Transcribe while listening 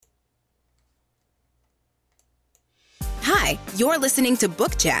Hi, you're listening to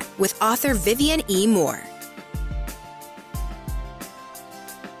Book Chat with author Vivian E. Moore.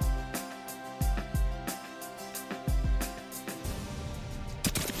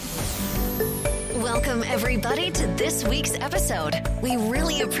 Welcome, everybody, to this week's episode. We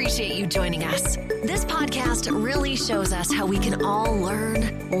really appreciate you joining us. This podcast really shows us how we can all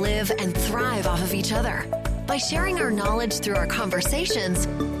learn, live, and thrive off of each other. By sharing our knowledge through our conversations,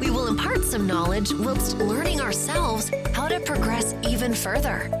 we will impart some knowledge whilst learning ourselves how to progress even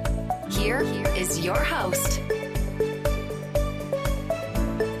further. Here is your host.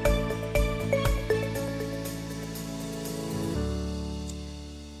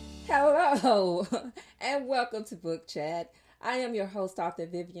 Hello, and welcome to Book Chat. I am your host, author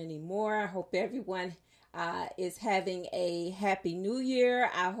Vivian E. Moore. I hope everyone is having a happy new year.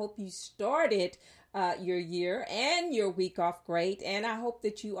 I hope you started your year and your week off great, and I hope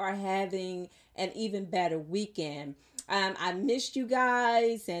that you are having an even better weekend. I missed you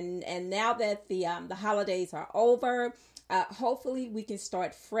guys, and now that the holidays are over, hopefully we can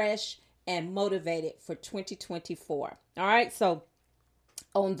start fresh and motivated for 2024. All right, so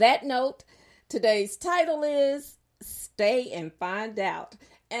on that note, today's title is Stay and Find Out,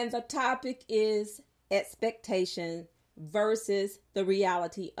 and the topic is expectation versus the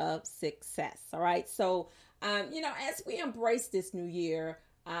reality of success. All right. So, as we embrace this new year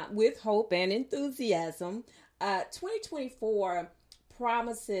with hope and enthusiasm, 2024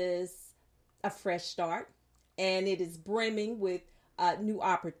 promises a fresh start, and it is brimming with new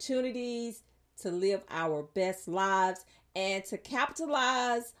opportunities to live our best lives and to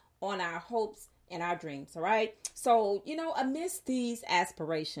capitalize on our hopes and our dreams. All right. So, amidst these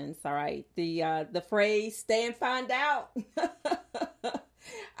aspirations, all right, the phrase stay and find out,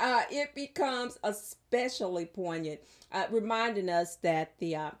 it becomes especially poignant, reminding us that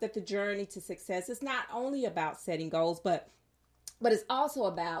the journey to success is not only about setting goals, but it's also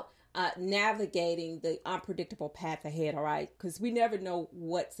about navigating the unpredictable path ahead. All right. Because we never know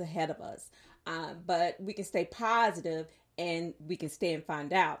what's ahead of us. But we can stay positive and we can stay and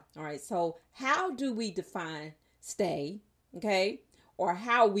find out. All right. So how do we define stay? Okay. Or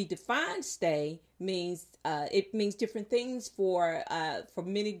how we define stay means, it means different things for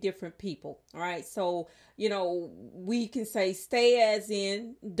many different people. All right. So, we can say stay as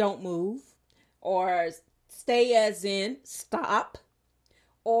in don't move, or stay as in stop,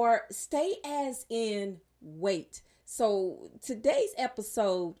 or stay as in wait. So today's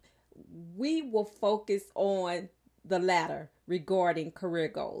episode, we will focus on the latter regarding career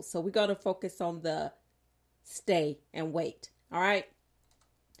goals. So we're going to focus on the stay and wait. All right.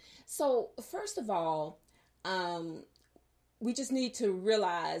 So first of all, we just need to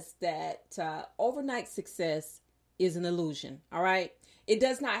realize that overnight success is an illusion. All right. It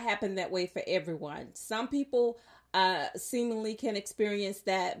does not happen that way for everyone. Some people seemingly can experience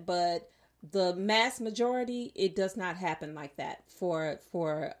that, but the mass majority, it does not happen like that for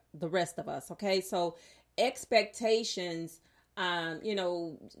the rest of us. Okay. So expectations,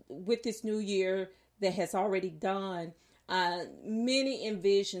 with this new year that has already done, many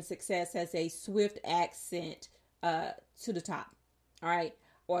envision success as a swift ascent to the top. All right.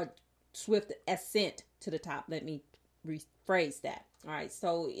 Or swift ascent to the top. Let me rephrase that. All right.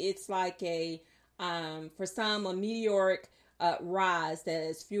 So it's like for some, a meteoric rise that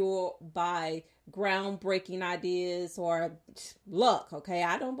is fueled by groundbreaking ideas or luck. Okay.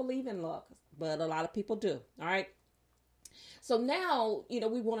 I don't believe in luck, but a lot of people do. All right. So now,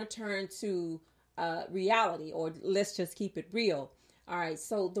 we want to turn to reality, or let's just keep it real. All right.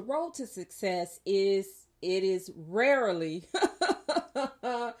 So the road to success is rarely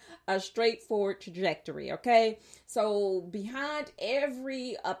a straightforward trajectory. Okay. So behind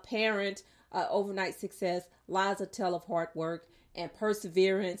every apparent overnight success lies a tale of hard work and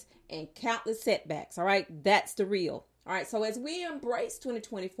perseverance and countless setbacks. All right. That's the real. All right. So as we embrace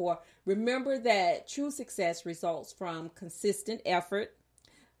 2024, remember that true success results from consistent effort,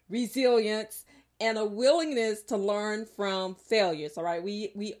 resilience, and a willingness to learn from failures. All right.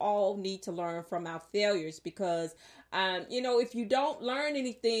 We all need to learn from our failures because, if you don't learn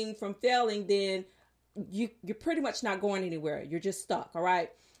anything from failing, then you're pretty much not going anywhere. You're just stuck. All right.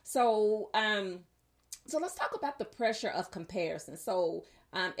 So let's talk about the pressure of comparison. So,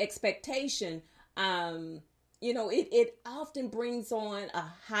 expectation, it often brings on a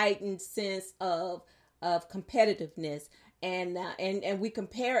heightened sense of competitiveness, and we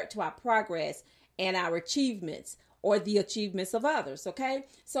compare it to our progress and our achievements or the achievements of others. Okay.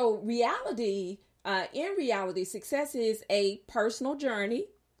 So in reality, success is a personal journey.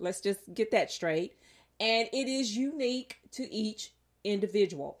 Let's just get that straight. And it is unique to each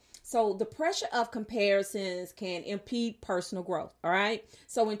individual. So the pressure of comparisons can impede personal growth. All right.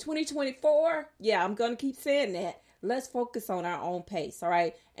 So in 2024, yeah, I'm going to keep saying that. Let's focus on our own pace. All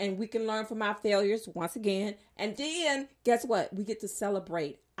right. And we can learn from our failures once again. And then guess what? We get to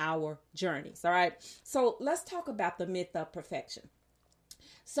celebrate our journeys. All right. So let's talk about the myth of perfection.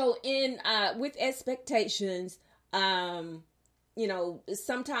 So with expectations,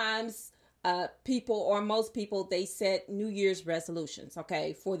 sometimes people, or most people, they set New Year's resolutions,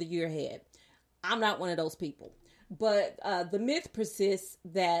 okay, for the year ahead. I'm not one of those people. But the myth persists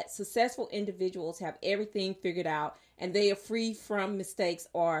that successful individuals have everything figured out and they are free from mistakes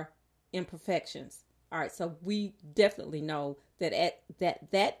or imperfections. All right, so we definitely know that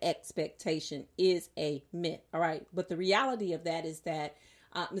that expectation is a myth. All right, but the reality of that is that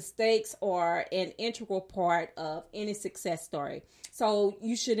mistakes are an integral part of any success story. So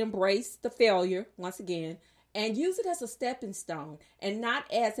you should embrace the failure once again and use it as a stepping stone and not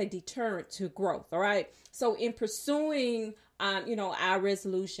as a deterrent to growth. All right. So in pursuing, our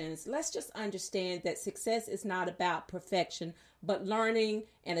resolutions, let's just understand that success is not about perfection, but learning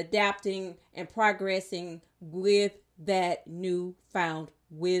and adapting and progressing with that newfound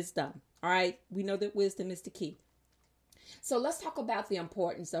wisdom. All right. We know that wisdom is the key. So let's talk about the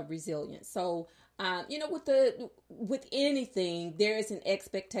importance of resilience. So, with anything, there is an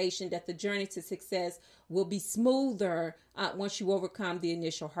expectation that the journey to success will be smoother once you overcome the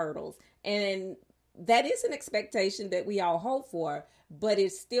initial hurdles. And that is an expectation that we all hope for, but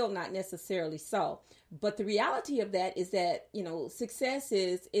it's still not necessarily so. But the reality of that is that, success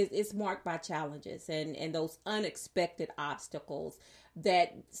is marked by challenges and those unexpected obstacles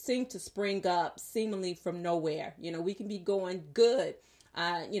that seem to spring up seemingly from nowhere. We can be going good,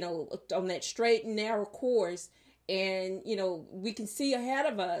 on that straight and narrow course, and, we can see ahead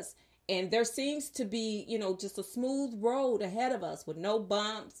of us, and there seems to be, just a smooth road ahead of us with no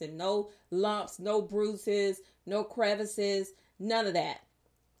bumps and no lumps, no bruises, no crevices, none of that.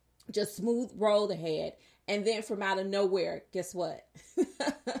 Just smooth road ahead. And then from out of nowhere, guess what?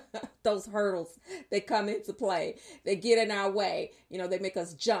 Those hurdles, they come into play. They get in our way. They make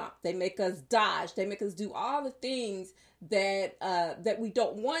us jump. They make us dodge. They make us do all the things that we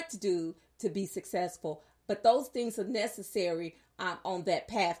don't want to do to be successful. But those things are necessary on that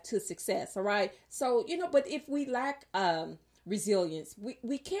path to success. All right. So, but if we lack resilience,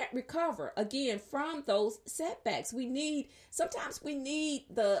 we can't recover again from those setbacks. Sometimes we need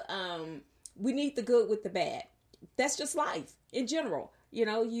the good with the bad. That's just life in general.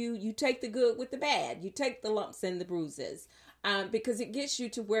 You take the good with the bad. You take the lumps and the bruises, because it gets you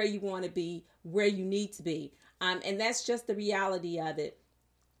to where you want to be, where you need to be. And that's just the reality of it.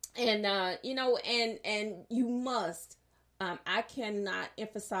 And, and you must, I cannot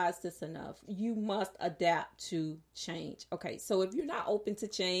emphasize this enough. You must adapt to change. Okay. So if you're not open to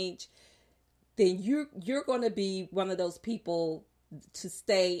change, then you're going to be one of those people to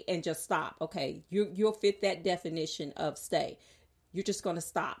stay and just stop. Okay. You'll fit that definition of stay. You're just going to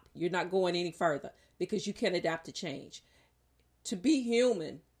stop. You're not going any further because you can't adapt to change. To be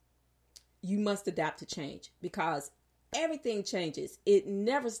human, you must adapt to change because everything changes. It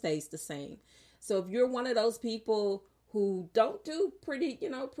never stays the same. So if you're one of those people who don't do pretty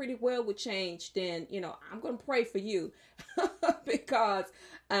well with change, then, I'm going to pray for you because,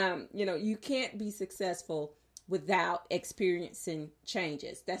 you can't be successful without experiencing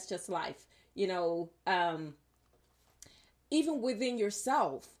changes. That's just life. Even within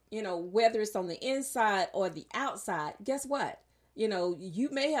yourself, whether it's on the inside or the outside, guess what? You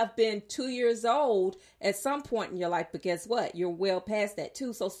may have been 2 years old at some point in your life, but guess what? You're well past that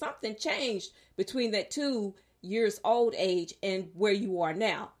too. So something changed between that 2 years old age and where you are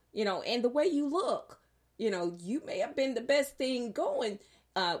now, and the way you look, you may have been the best thing going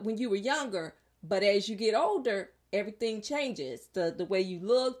when you were younger, but as you get older, everything changes. The way you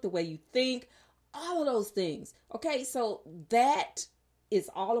look, the way you think, all of those things. Okay, so that is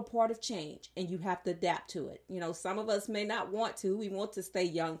all a part of change and you have to adapt to it. Some of us may not want to. We want to stay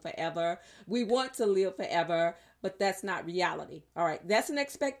young forever. We want to live forever, but that's not reality. All right, that's an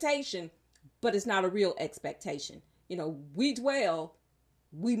expectation, but it's not a real expectation. We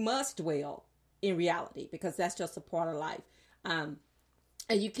must dwell in reality because that's just a part of life. And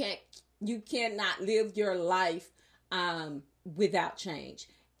you cannot live your life without change.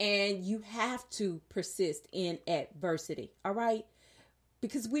 And you have to persist in adversity. All right.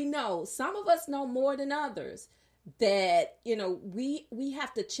 Because we know, some of us know more than others that, we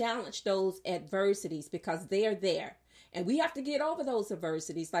have to challenge those adversities because they're there. And we have to get over those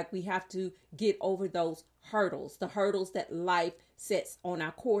adversities like we have to get over those hurdles, the hurdles that life sets on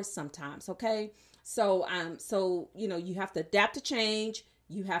our course sometimes. Okay. So, you have to adapt to change.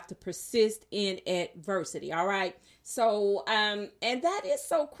 You have to persist in adversity. All right. So, and that is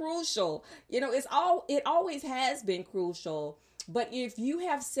so crucial. It always has been crucial. But if you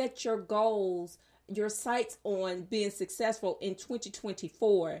have set your goals, your sights on being successful in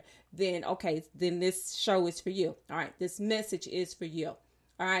 2024, then this show is for you. All right. This message is for you. All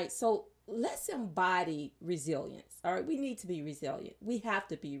right. So let's embody resilience. All right. We need to be resilient. We have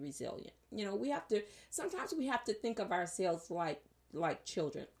to be resilient. Sometimes we have to think of ourselves like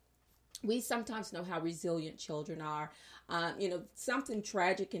children. We sometimes know how resilient children are. Something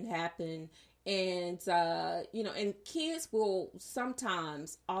tragic can happen, and and kids will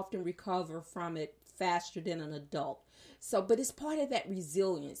often recover from it faster than an adult. So, but it's part of that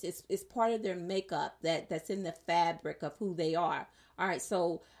resilience. It's part of their makeup that's in the fabric of who they are. All right.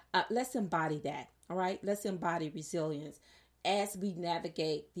 So let's embody that. All right. Let's embody resilience as we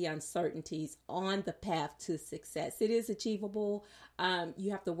navigate the uncertainties on the path to success. It is achievable. You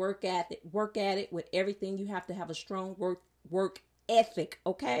have to work at it with everything. You have to have a strong work ethic.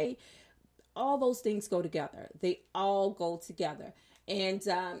 Okay. All those things go together. They all go together. And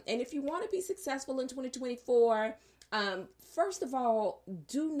if you want to be successful in 2024, first of all,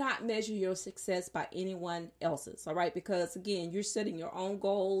 do not measure your success by anyone else's. All right. Because again, you're setting your own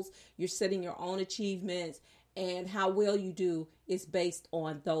goals. You're setting your own achievements. And how well you do is based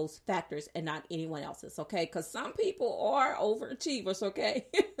on those factors and not anyone else's. Okay. Because some people are overachievers. Okay.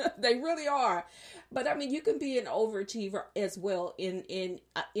 They really are. But I mean, you can be an overachiever as well in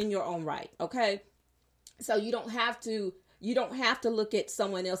your own right. Okay. So you don't have to look at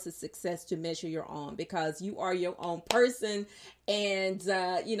someone else's success to measure your own, because you are your own person. And,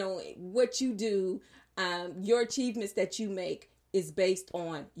 what you do, your achievements that you make is based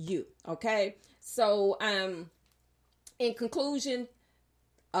on you. Okay. So, in conclusion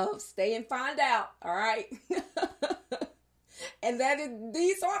of stay and find out. All right. And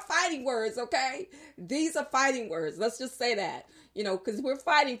these are fighting words. Okay. These are fighting words. Let's just say that, because we're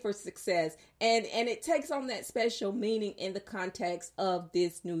fighting for success, and it takes on that special meaning in the context of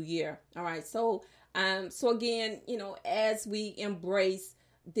this new year. All right. So again, as we embrace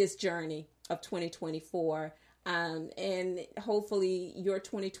this journey of 2024, and hopefully your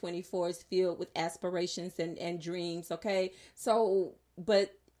 2024 is filled with aspirations and dreams. Okay. So,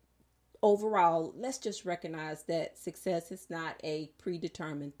 but overall, let's just recognize that success is not a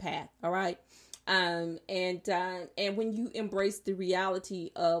predetermined path. All right. And when you embrace the reality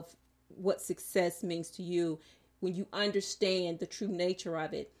of what success means to you, when you understand the true nature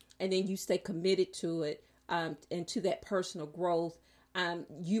of it, and then you stay committed to it, and to that personal growth,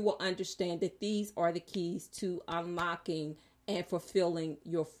 you will understand that these are the keys to unlocking and fulfilling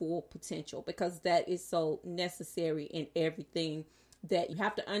your full potential, because that is so necessary in everything. That you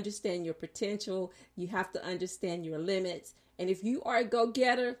have to understand your potential, you have to understand your limits, and if you are a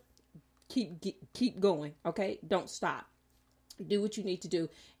go-getter, keep going. Okay, don't stop. Do what you need to do,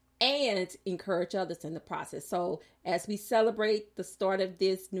 and encourage others in the process. So as we celebrate the start of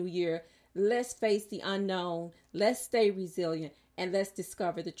this new year, let's face the unknown, let's stay resilient, and let's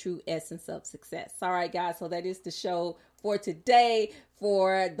discover the true essence of success. All right, guys. So that is the show for today,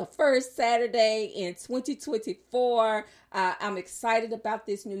 for the first Saturday in 2024. I'm excited about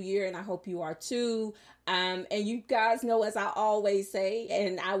this new year, and I hope you are too. And you guys know, as I always say,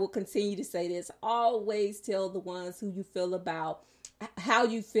 and I will continue to say this, always tell the ones who you feel about, how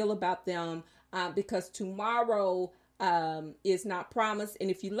you feel about them, because tomorrow is not promised. And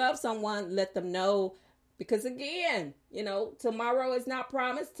if you love someone, let them know. Because again, tomorrow is not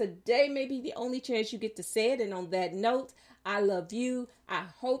promised. Today may be the only chance you get to say it. And on that note, I love you. I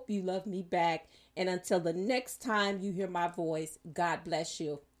hope you love me back. And until the next time you hear my voice, God bless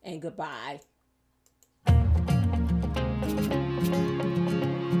you and goodbye.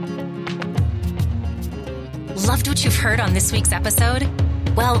 Loved what you've heard on this week's episode?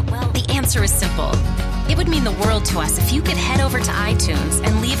 Well, the answer is simple. It would mean the world to us if you could head over to iTunes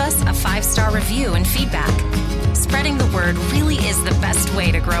and leave us a 5-star review and feedback. Spreading the word really is the best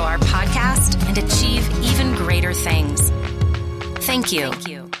way to grow our podcast and achieve even greater things. Thank you.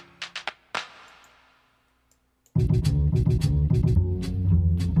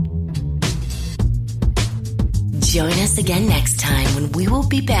 Join us again next time when we will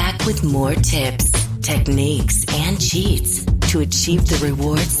be back with more tips, techniques, and cheats to achieve the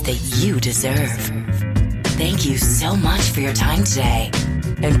rewards that you deserve. Thank you so much for your time today.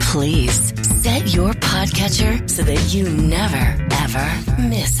 And please set your podcatcher so that you never, ever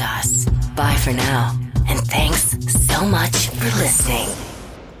miss us. Bye for now. And thanks so much for listening.